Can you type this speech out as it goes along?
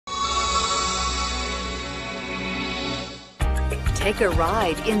Take a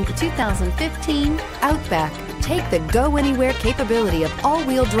ride in the 2015 Outback. Take the go-anywhere capability of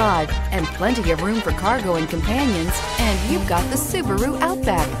all-wheel drive and plenty of room for cargo and companions, and you've got the Subaru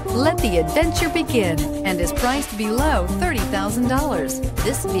Outback. Let the adventure begin, and is priced below $30,000.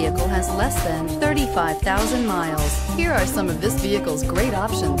 This vehicle has less than 35,000 miles. Here are some of this vehicle's great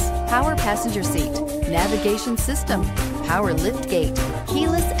options: power passenger seat, navigation system, power liftgate,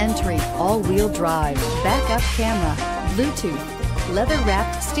 keyless entry, all-wheel drive, backup camera, Bluetooth,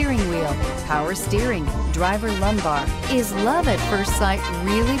 leather-wrapped steering wheel, power steering, driver lumbar. Is love at first sight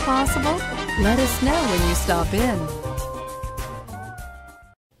really possible? Let us know when you stop in.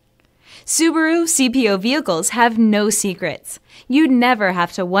 Subaru CPO vehicles have no secrets. You'd never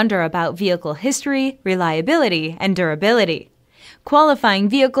have to wonder about vehicle history, reliability, and durability. Qualifying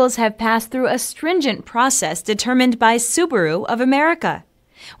vehicles have passed through a stringent process determined by Subaru of America.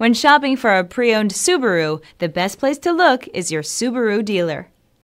 When shopping for a pre-owned Subaru, the best place to look is your Subaru dealer.